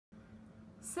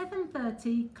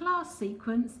7:30 class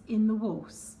sequence in the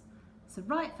waltz. So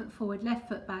right foot forward, left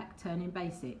foot back, turning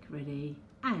basic. Ready?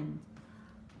 And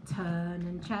turn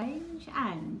and change,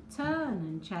 and turn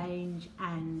and change,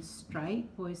 and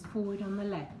straight. Boys forward on the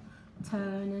left.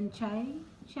 Turn and change,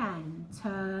 and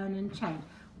turn and change.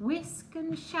 Whisk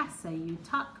and chasse, you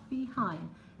tuck behind.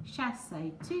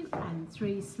 Chasse, 2 and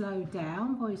 3, slow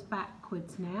down. Boys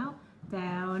backwards now,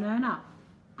 down and up.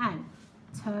 And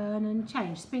turn and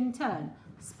change, spin, turn,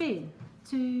 spin,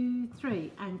 2,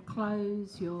 3, and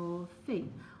close your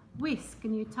feet. Whisk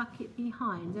and you tuck it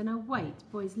behind and await.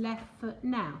 Boys left foot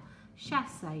now.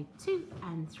 Chasse, 2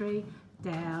 and 3,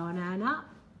 down and up,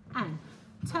 and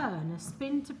turn, a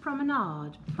spin to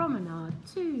promenade. Promenade,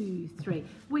 2, 3,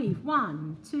 weave,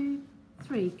 1, 2,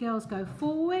 3. Girls go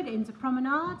forward into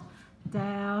promenade,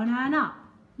 down and up,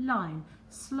 line,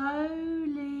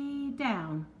 slowly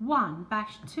down, 1,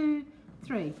 bash, 2,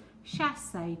 3,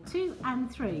 chasse, 2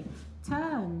 and 3,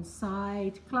 turn,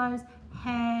 side, close,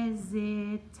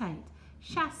 hesitate,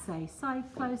 chasse, side,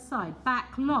 close, side,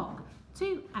 back, lock,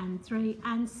 2 and 3,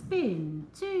 and spin,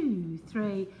 2,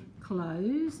 3,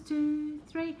 close, 2,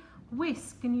 3,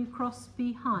 whisk and you cross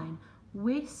behind,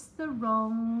 whisk the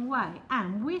wrong way,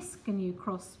 and whisk and you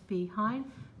cross behind,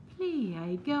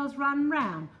 plie, girls run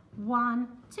round, 1,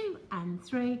 2 and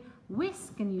 3,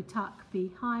 whisk and you tuck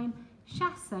behind,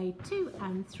 chasse, 2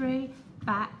 and 3,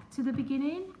 back to the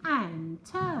beginning, and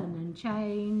turn and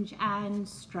change, and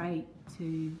straight,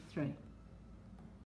 2, 3.